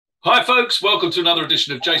Hi, folks. Welcome to another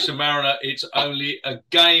edition of Jason Marriner. It's only a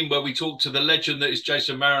game where we talk to the legend that is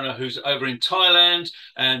Jason Marriner, who's over in Thailand,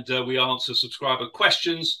 and we answer subscriber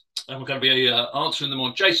questions. And we're going to be answering them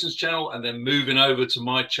on Jason's channel and then moving over to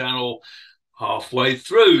my channel halfway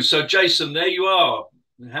through. So, Jason, there you are.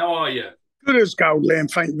 How are you? Good as gold,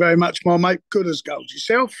 Liam. Thank you very much, my mate. Good as gold.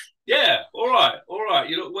 Yourself? Yeah, all right, all right.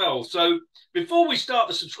 You look well. So, before we start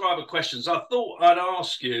the subscriber questions, I thought I'd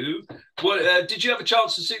ask you, did you have a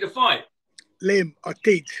chance to see the fight? Liam, I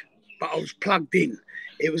did, but I was plugged in.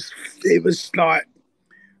 It was like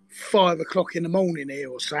 5 o'clock in the morning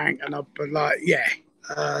here or something, and I'd be like, yeah.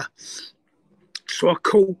 So I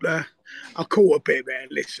caught a bit of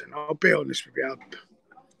it. Listen, I'll be honest with you.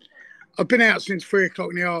 I've been out since 3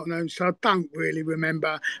 o'clock in the afternoon, so I don't really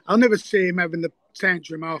remember. I'll never see him having the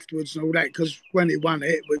tantrum afterwards and all that, because when he won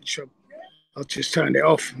it, which I just turned it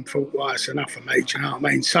off and thought, well, it's enough for me, do you know what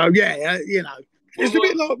I mean? So, yeah, it's a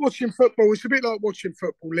bit like watching football. It's a bit like watching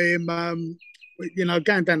football, Liam.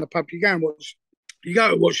 Going down the pub, you go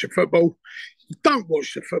to watch the football. You don't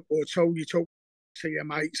watch the football at all. You talk to your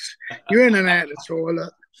mates. You're in and out of the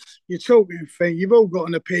toilet. You're talking thing. You've all got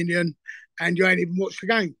an opinion, and you ain't even watched the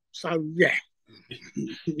game. So, yeah.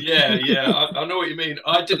 Yeah. I know what you mean.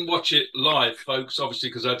 I didn't watch it live, folks, obviously,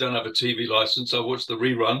 because I don't have a TV license. I watched the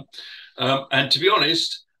rerun. And to be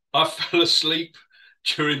honest, I fell asleep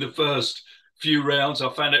during the first few rounds. I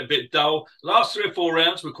found it a bit dull. Last 3 or 4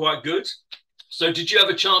 rounds were quite good. So did you have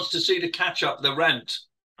a chance to see the catch up, the rant?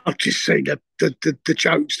 I've just seen the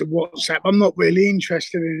jokes, the WhatsApp. I'm not really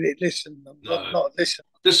interested in it. Listen, not listen.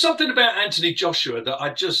 There's something about Anthony Joshua that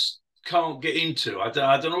I just can't get into. I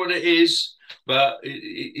don't know what it is, but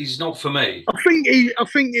he's not for me. I think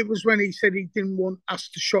it was when he said he didn't want us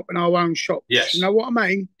to shop in our own shops. Yes. You know what I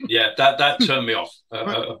mean? Yeah, that turned me off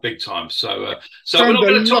a big time. So we're turned not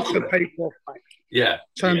going a to talk lot about of people off, mate. Yeah.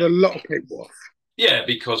 Turned a lot of people off. Yeah,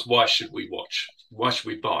 because why should we watch? Why should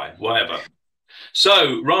we buy? Whatever.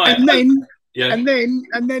 So, right. And then yeah. and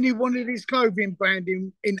then he wanted his clothing brand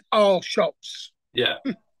in our shops. Yeah.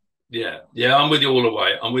 Yeah, I'm with you all the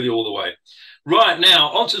way. I'm with you all the way. Right, now,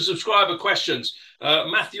 on to subscriber questions.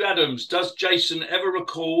 Matthew Adams, does Jason ever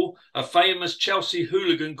recall a famous Chelsea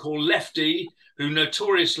hooligan called Lefty who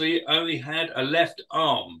notoriously only had a left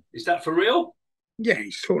arm? Is that for real? Yeah,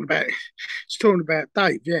 he's talking about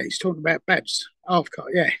Dave. Yeah, he's talking about Babs.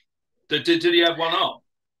 Halfcut, yeah. Did he have one arm?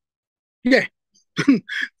 Yeah.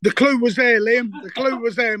 The clue was there, Liam. The clue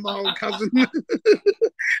was there, my old cousin.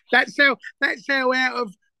 That's how out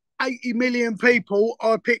of 80 million people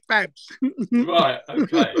I picked Babs. Right,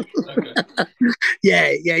 okay.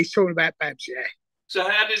 Yeah, he's talking about Babs, yeah. So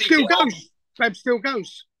how did he still get goes? On? Babs still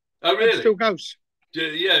goes. Oh, really? Babs still goes.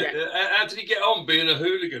 Yeah. How did he get on being a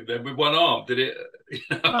hooligan then with one arm? Did it?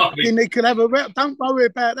 He could have a route. Don't worry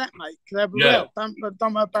about that, mate. Could have a route.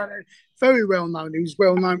 Don't worry about it. Very well known. He was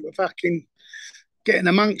well known for fucking getting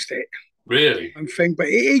amongst it. Really? And thing, but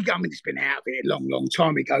he's been out of it a long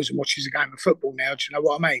time. He goes and watches a game of football now. Do you know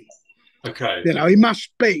what I mean? Okay. He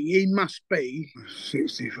must be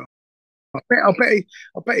 65. I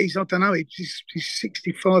bet he's, I don't know, he's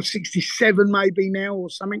 65, 67 maybe now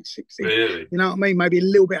or something, 60. Really? You know what I mean? Maybe a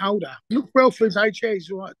little bit older. Look well for his age, yeah,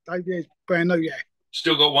 he's all right. Dave, yeah, brand new, yeah.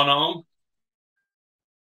 Still got one arm?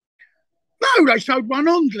 No, they showed one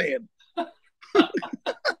on, Liam.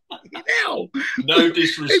 No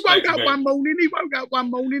disrespect. He woke up one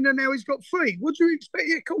morning and now he's got three. What do you expect?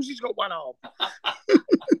 Yeah, of course he's got one arm.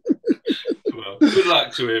 Well, good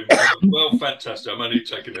luck to him. Well, fantastic. I'm only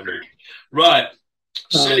taking a look. Right.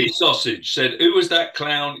 Silly Sausage said, who was that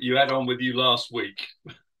clown you had on with you last week?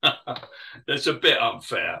 That's a bit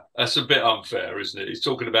unfair. That's a bit unfair, isn't it? He's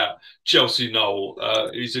talking about Chelsea Noel.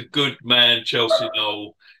 He's a good man, Chelsea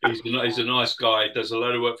Noel. He's a nice guy. He does a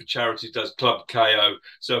load of work for charities. Does Club KO.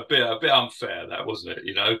 So a bit unfair, that wasn't it?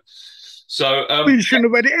 You know. So you shouldn't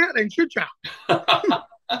have read it out then, should you?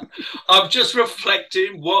 I'm just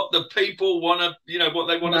reflecting what the people want to, what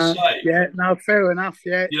they want to say. Yeah, no, fair enough.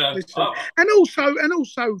 Yeah, listen. And also, in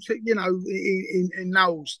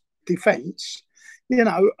Noel's defence,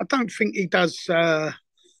 I don't think he does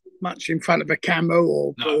much in front of a camera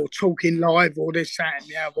or talking live or this, that, and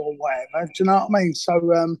the other or whatever. Do you know what I mean?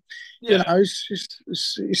 So,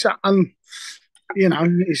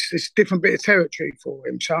 it's a different bit of territory for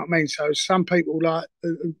him. So I mean, so some people that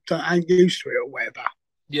ain't used to it or whatever.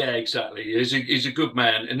 Yeah, exactly. He's a good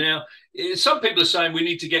man. And now some people are saying we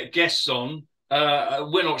need to get guests on.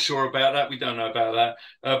 We're not sure about that. We don't know about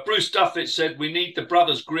that. Bruce Duffett said we need the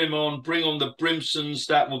Brothers Grimm on. Bring on the Brimsons.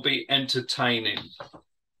 That will be entertaining.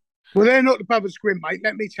 Well, they're not the Brothers Grimm, mate.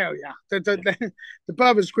 Let me tell you, the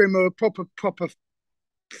Brothers Grimm are a proper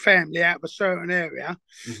family out of a certain area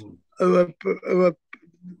Mm-hmm. who are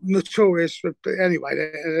notorious for, anyway.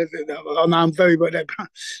 I know I'm very well.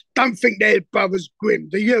 Don't think they're brothers Grimm,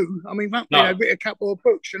 do you? I mean, they No. wrote a couple of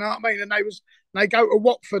books, you know what I mean? And they go to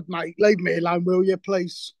Watford, mate. Leave me alone, will you,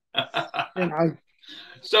 please? You know.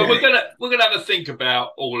 So we're gonna have a think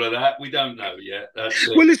about all of that. We don't know yet. That's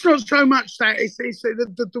Well, it's not so much that it's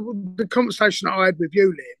the conversation I had with you,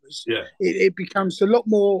 Liam, was yeah, it becomes a lot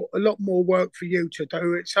more work for you to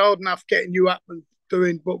do. It's hard enough getting you up and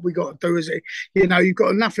doing what we got to do. Is it? You know, you've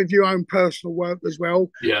got enough of your own personal work as well.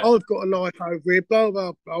 yeah, I've got a life over here. Blah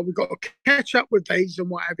blah blah. We've got to catch up with these and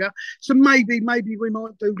what have you. So maybe we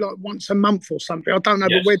might do like once a month or something. I don't know,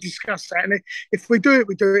 but yes, we'll discuss that. And if we do it,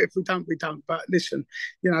 we do it. If we don't, we don't. But listen,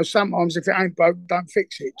 you know, sometimes if it ain't broke, don't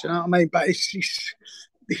fix it. Do you know what I mean? But with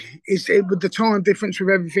the time difference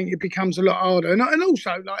with everything, it becomes a lot harder. And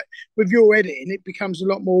also, like with your editing, it becomes a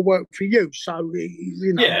lot more work for you. So,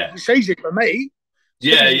 you know, yeah. it's easy for me.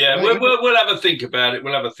 Yeah. We'll have a think about it.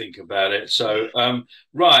 We'll have a think about it. So,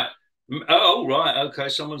 right. Oh, right. Okay.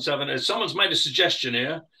 Someone's made a suggestion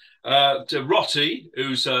here. To Rotty,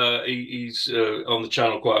 who's he's on the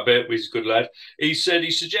channel quite a bit. He's a good lad. He said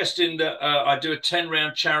he's suggesting that I do a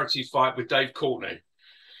 10-round charity fight with Dave Courtney.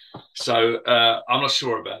 So I'm not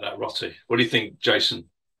sure about that, Rotty. What do you think, Jason?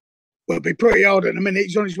 Well, it'll be pretty hard in a minute.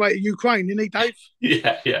 He's on his way to Ukraine, isn't he, Dave?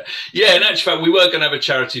 Yeah. In actual fact, we were going to have a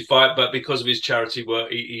charity fight, but because of his charity work,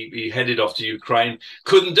 he headed off to Ukraine.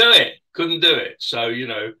 Couldn't do it. So you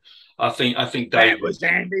know, I think Dave, that was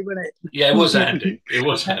handy, wasn't it? Yeah, it was handy. It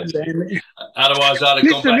was handy. Otherwise, I'd have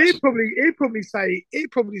gone back. He'd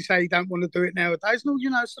probably say he don't want to do it nowadays. No, you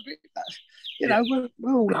know, it's a bit, you know,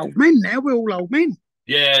 we're all old men now. We're all old men.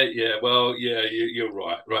 Yeah. Well, yeah, you're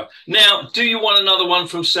right. Right. Now, do you want another one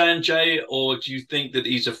from Sanjay, or do you think that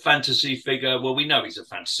he's a fantasy figure? Well, we know he's a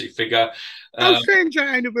fantasy figure.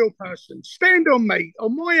 Sanjay ain't a real person. Stand on me.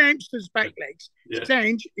 On my hamster's back legs. Yeah.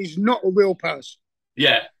 Sanj is not a real person.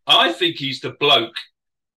 Yeah. I think he's the bloke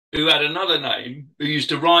who had another name who used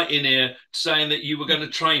to write in here saying that you were going to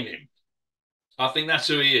train him. I think that's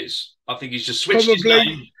who he is. I think he's just switched his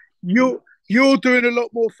name. You're doing a lot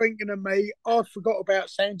more thinking than me. I forgot about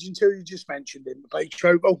Sanj until you just mentioned him, to be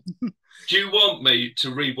truthful. Do you want me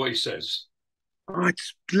to read what he says? I'd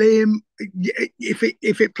blame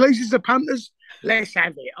if it pleases the punters, let's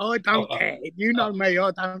have it. I don't care. You know me,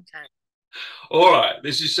 I don't care. All right,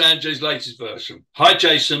 this is Sanjay's latest version. Hi,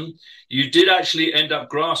 Jason. You did actually end up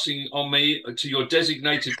grassing on me to your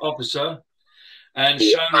designated officer and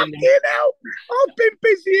shown in I've been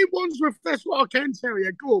busy in Wandsworth, that's what I can tell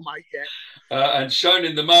you. Go on, mate, yeah. And shown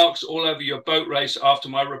in the marks all over your boat race after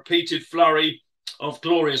my repeated flurry of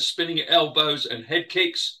glorious spinning elbows and head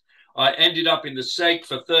kicks. I ended up in the seg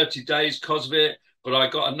for 30 days because of it, but I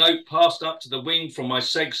got a note passed up to the wing from my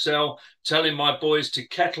seg cell telling my boys to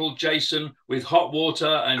kettle Jason with hot water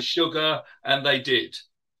and sugar, and they did.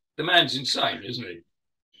 The man's insane, isn't he?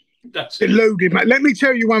 That's deluded, mate. Let me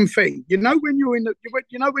tell you one thing. You know when you're in the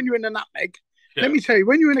nutmeg. Yeah. Let me tell you,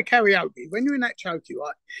 when you're in a karaoke, when you're in that chokey,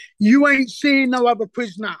 right, you ain't seeing no other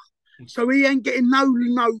prisoner. So he ain't getting no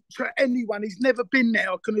note to anyone. He's never been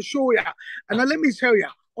there, I can assure you. And let me tell you,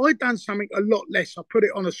 I done something a lot less. I put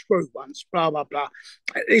it on a screw once, blah, blah, blah.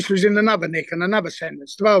 This was in another nick and another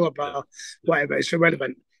sentence, blah, blah, blah, whatever. It's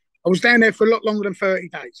irrelevant. I was down there for a lot longer than 30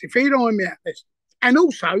 days. If he'd ironed me out this. And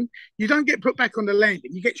also, you don't get put back on the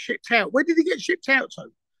landing. You get shipped out. Where did he get shipped out to?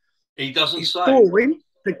 He doesn't say. Boring.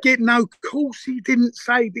 No, of course he didn't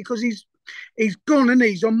say, because he's gone and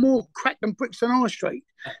he's on more crack than bricks than High Street.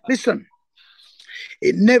 Listen,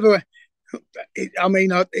 it never...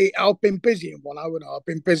 I've been busy in one hour. I've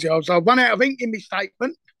been busy. I've run out of ink in my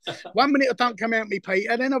statement. 1 minute I don't come out me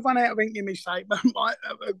Peter, then I've run out of ink in my statement.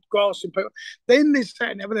 Grassing people. Then this,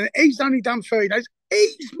 that, and everything. He's only done 30 days.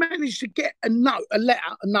 He's managed to get a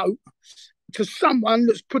note to someone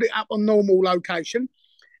that's put it up on normal location.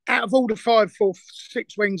 Out of all the 5, 4,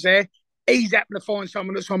 6 wings there, he's happened to find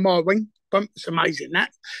someone that's on my wing. It's amazing,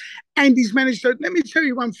 that. And he's managed to. Let me tell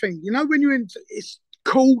you one thing. You know, when you're in, it's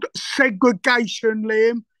called segregation,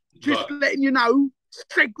 Liam. Just letting you know,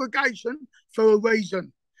 segregation for a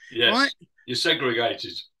reason. Yes, right? You're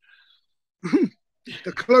segregated.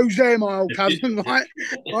 The clue's there, my old cousin, right?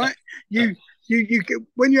 Right? You get,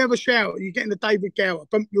 when you have a shower, you get in the David Gower,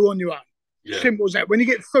 bump you on your own. Yeah. Simple as that. When you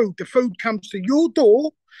get food, the food comes to your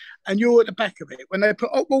door and you're at the back of it. When they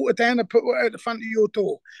put hot water down, they put water at the front of your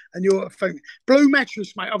door and you're at the phone. Blue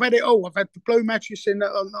mattress, mate. I've had it all. I've had the blue mattress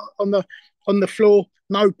on the floor,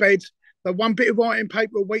 no bed, the one bit of writing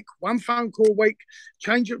paper a week, one phone call a week,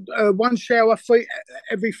 change one shower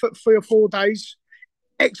every 3 or 4 days.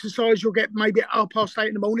 exercise you'll get maybe at 8:30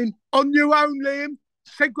 in the morning on your own, Liam.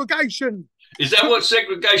 Segregation. Is that what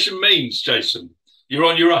segregation means, Jason? You're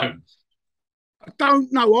on your own. I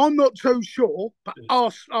don't know. I'm not too sure, but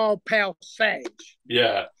ask our pal Sage.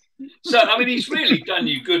 Yeah. So, I mean, he's really done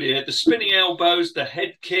you good here. The spinning elbows, the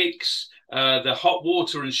head kicks, the hot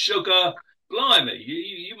water and sugar. Blimey,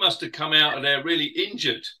 you must have come out of there really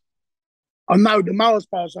injured. I know the Mars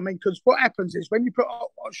bars. I mean, because what happens is when you put hot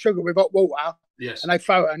sugar with hot water, yes, and they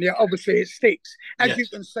throw it, and yeah, obviously it sticks. As yes. you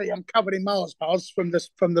can see, I'm covered in Mars bars from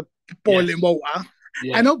the boiling yes. water,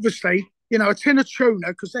 yes. and obviously, you know, a tin of tuna.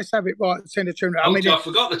 Because let's have it right, a tin of tuna. Oh, I mean, I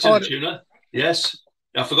forgot the tin of tuna. Yes,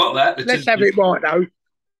 I forgot that. Let's have it right though.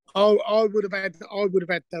 I would have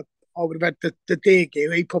had the deer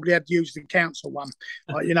gear. He probably had to use the council one,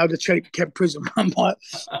 like, you know, the cheap kept prison one.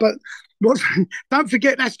 But don't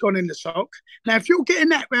forget that's gone in the sock. Now, if you're getting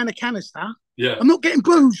that round a canister, yeah, I'm not getting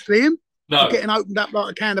bruised, Liam. No, I'm getting opened up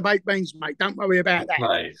like a can of baked beans, mate. Don't worry about that.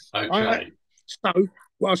 Okay.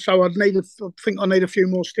 Right? So I think I need a few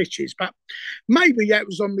more stitches, but maybe that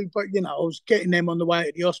was on me. But you know, I was getting them on the way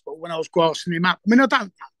to the hospital when I was grassing him up. I mean, I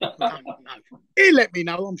don't know. He'll let me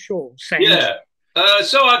know, I'm sure. Sanj. Yeah.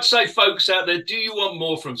 So I'd say, folks out there, do you want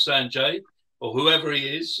more from Sanjay or whoever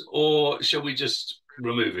he is, or shall we just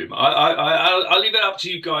remove him? I'll leave it up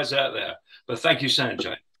to you guys out there. But thank you,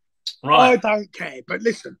 Sanjay. Right. I don't care. But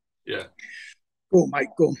listen. Yeah. Go on, mate.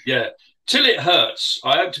 Go on. Yeah. Till it hurts.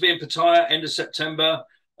 I hope to be in Pattaya end of September.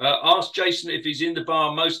 Ask Jason if he's in the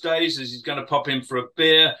bar most days, as he's going to pop in for a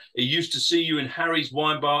beer. He used to see you in Harry's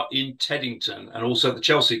Wine Bar in Teddington and also the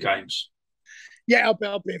Chelsea games. Yeah,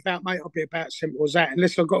 I'll be about, mate. I'll be about simple as that.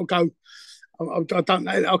 Unless I've got to go, I don't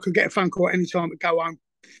know. I could get a phone call at any time to go home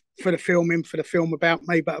for the film about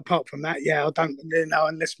me. But apart from that, yeah, I don't really know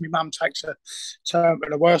unless my mum takes a turn for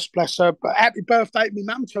the worst, bless her. But happy birthday to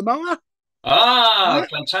my mum tomorrow. Ah, right.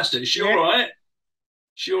 Fantastic. Is she all right?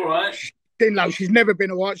 She all right? Dinlow, she's never been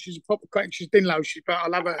all right. She's a proper crack. She's Dinlow. But I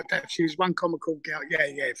love her. She's one comical girl.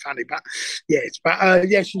 Yeah, funny. But yeah,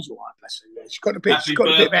 she's all right. Bless her. Yeah, she's got a bit. Happy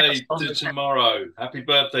birthday to tomorrow. Happy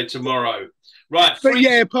birthday tomorrow. Right. But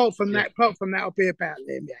yeah, apart from that, I'll be about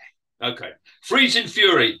them. Yeah. Okay. Freezing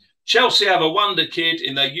Fury. Chelsea have a wonder kid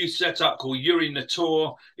in their youth setup called Yuri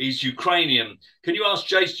Nator. He's Ukrainian. Can you ask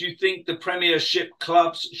Jace, do you think the Premiership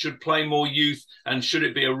clubs should play more youth, and should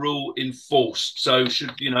it be a rule enforced? So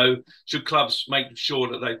should clubs make sure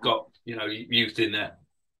that they've got, youth in there?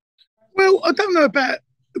 Well, I don't know about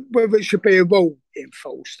whether it should be a rule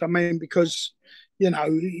enforced. I mean, because, you're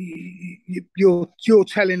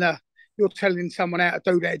telling someone how to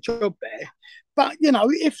do their job there. But,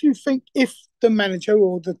 if the manager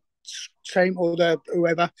or the team or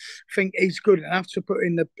whoever think he's good enough to put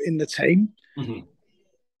in the team, mm-hmm.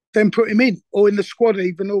 then put him in, or in the squad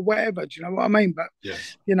even, or whatever. Do you know what I mean? But yeah.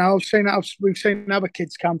 We've seen other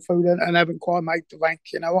kids come through and haven't quite made the rank.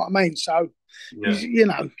 You know what I mean? So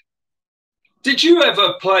Did you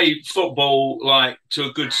ever play football to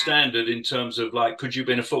a good standard in terms of could you have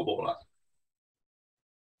been a footballer?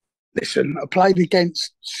 Listen, I played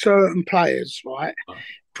against certain players, right?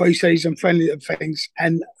 Pre-season friendly and things,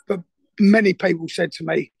 but many people said to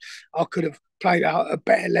me, I could have played at a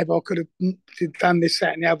better level. I could have done this,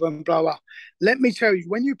 that, and the other, and blah blah. Let me tell you,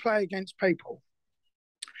 when you play against people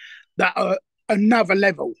that are another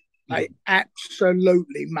level, they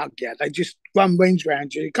absolutely mug you. They just run rings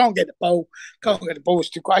around you. You can't get the ball. It's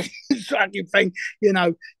too great. You think,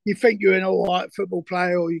 you think you're an all right football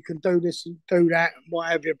player, or you can do this and do that and what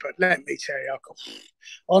have you. But let me tell you,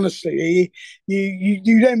 honestly,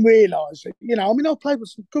 you then realise that, I played with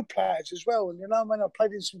some good players as well. And, I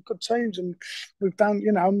played in some good teams, and we've done,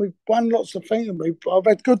 and we've won lots of things, and I've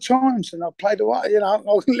had good times, and I've played all right, I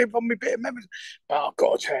can live on my bit of memories. But I've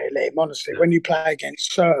got to tell you, Liam, honestly, when you play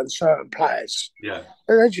against certain players,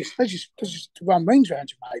 they just run rings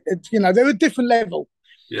around you, mate. They're a different level.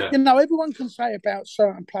 Yeah. Everyone can say about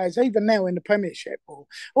certain players, even now in the Premiership, or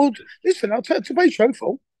listen, to be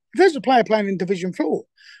truthful, if there's a player playing in Division 4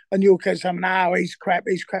 and you'll get someone, he's crap.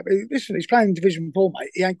 Listen, he's playing in Division 4,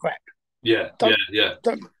 mate. He ain't crap. Yeah.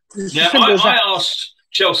 I asked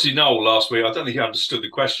Chelsea Noel last week, I don't think he understood the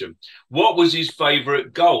question. What was his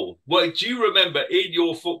favourite goal? What do you remember in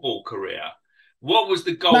your football career? What was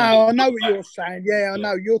the goal? No, I know what you're saying. Yeah, I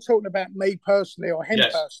know. You're talking about me personally or him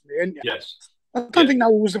personally, aren't you? Yes. I don't think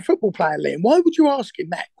Noel was a football player, Liam. Why would you ask him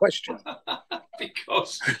that question?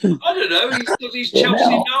 Because I don't know, he's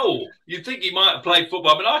Chelsea Noel. You'd think he might have played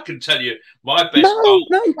football. I mean, I can tell you my best goal.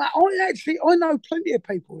 No, mate, I know plenty of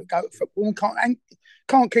people that go to football and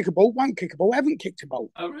can't kick a ball, won't kick a ball, haven't kicked a ball.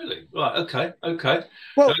 Oh, really? Right. Okay.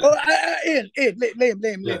 Well, Ian,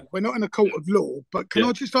 Liam, we're not in a court of law, but can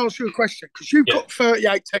I just ask you a question? Because you've got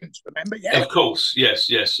 38 teams, remember? Yeah. Of course. Yes.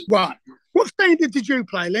 Right. What standard did you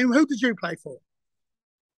play, Liam? Who did you play for?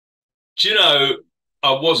 Do you know,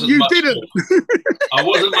 I wasn't You much didn't. More. I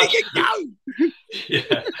wasn't much.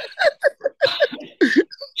 Yeah. Do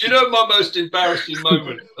you know my most embarrassing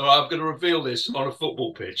moment? I'm going to reveal this on a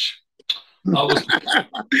football pitch. I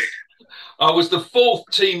was the fourth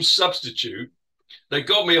team substitute. They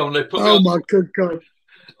got me on. They put me on. My good God!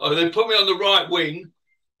 Oh, they put me on the right wing.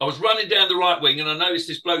 I was running down the right wing, and I noticed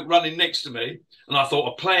this bloke running next to me. And I thought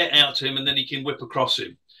I'll play it out to him, and then he can whip across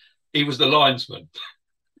him. He was the linesman,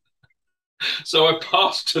 so I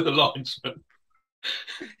passed to the linesman.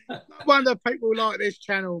 One of the people like this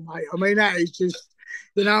channel, mate. I mean, that is just.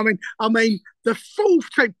 You know, I mean, the fourth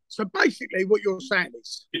team. So basically, what you're saying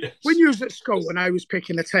is, when you was at school and I was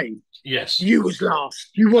picking a team, you was last.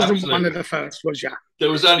 You wasn't one of the first, was you? There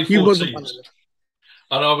was only 4 teams,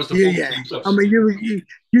 and I was the fourth team. I mean,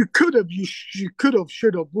 you could have,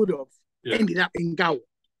 should have, would have ended up in goal.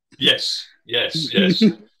 Yes.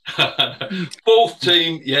 Fourth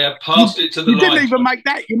team, passed it to the line. You didn't even make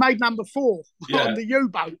that. You made number 4 on the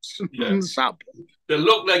U-boats on the sub. The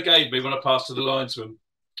look they gave me when I passed to the linesman,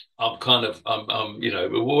 I'm you know,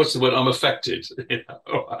 what's the word? I'm affected.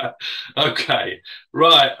 Okay.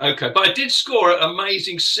 But I did score an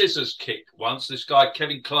amazing scissors kick once. This guy,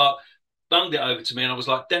 Kevin Clark, bunged it over to me, and I was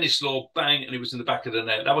like, Dennis Law, bang, and it was in the back of the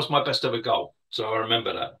net. That was my best ever goal. So I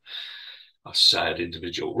remember that. A sad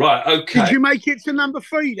individual. Right, okay. Did you make it to number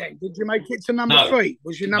 3 then? Did you make it to number 3?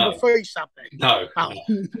 Was your number 3 something? No. Oh.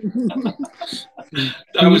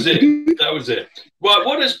 That was it. Right,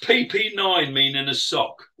 what does PP9 mean in a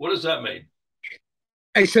sock? What does that mean?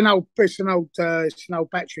 It's an old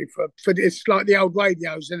battery for it's like the old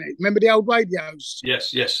radios, isn't it? Remember the old radios?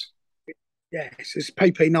 Yes. Yeah, it's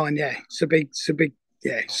PP9, It's a big,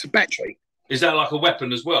 it's a battery. Is that like a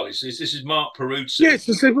weapon as well? This is Mark Peruzzi. Yes,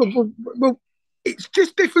 well, it's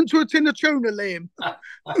just different to a tin of tuna, Liam. I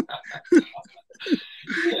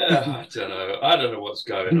don't know what's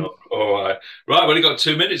going on. All right. Right, we've only got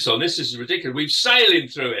 2 minutes on this. This is ridiculous. We're sailing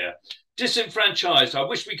through here. Disenfranchised. I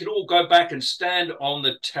wish we could all go back and stand on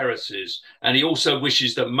the terraces. And he also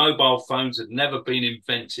wishes that mobile phones had never been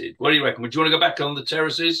invented. What do you reckon? Would you want to go back on the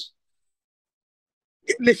terraces?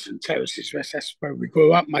 Listen, terraces, that's where we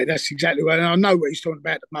grew up, mate. That's exactly what. And I know what he's talking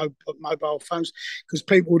about, the mobile phones, because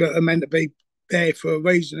people that are meant to be there for a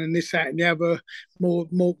reason and this, that, and the other,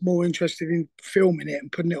 more interested in filming it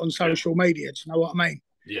and putting it on social media. Do you know what I mean?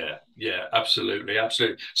 Yeah, absolutely.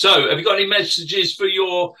 So, have you got any messages for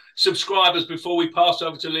your subscribers before we pass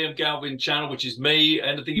over to Liam Galvin channel, which is me?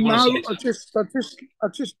 Anything you want to say? I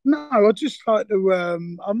just like to.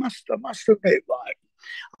 I must admit, like,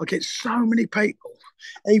 I get so many people,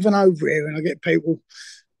 even over here, and I get people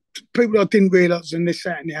I didn't realise and this,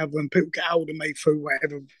 that, and the other, and people get hold of me through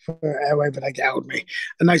however they get hold of me,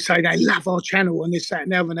 and they say they love our channel and this, that,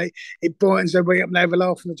 and the other, and it brightens their week up and they have a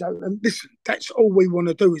laugh and a joke. And listen, that's all we want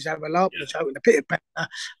to do is have a laugh and a joke and a bit of banter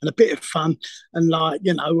and a bit of fun. And like,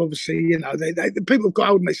 you know, obviously, you know, the people have got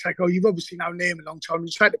hold of me, say, oh, you've obviously known Liam a long time,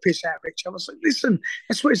 you take the piss out of each other. So listen,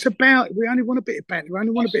 that's what it's about. We only want a bit of banter, we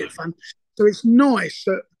only want a bit of fun. So it's nice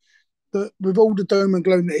that with all the doom and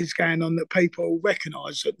gloom that is going on, that people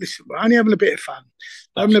recognise that, listen, we're only having a bit of fun,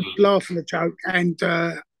 having a laugh and a joke, and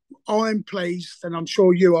I'm pleased, and I'm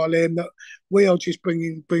sure you are, Liam, that we are just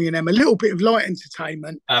bringing them a little bit of light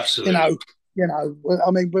entertainment. Absolutely. You know,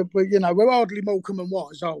 I mean, we're hardly Morecambe and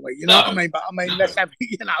Wise, aren't we? You know what I mean? But I mean, let's have,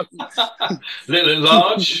 you know, little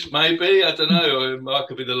large, maybe. I don't know. I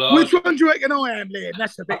could be the large. Which one do you reckon I am, Liam?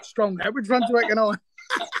 That's a bit strong. Which one do you reckon I am?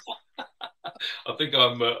 I think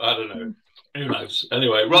I'm, I don't know. Who knows?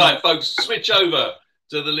 Anyway, right, folks, switch over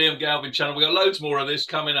to the Liam Galvin channel. We've got loads more of this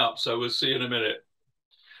coming up, so we'll see you in a minute.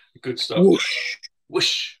 Good stuff. Whoosh.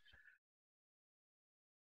 Whoosh.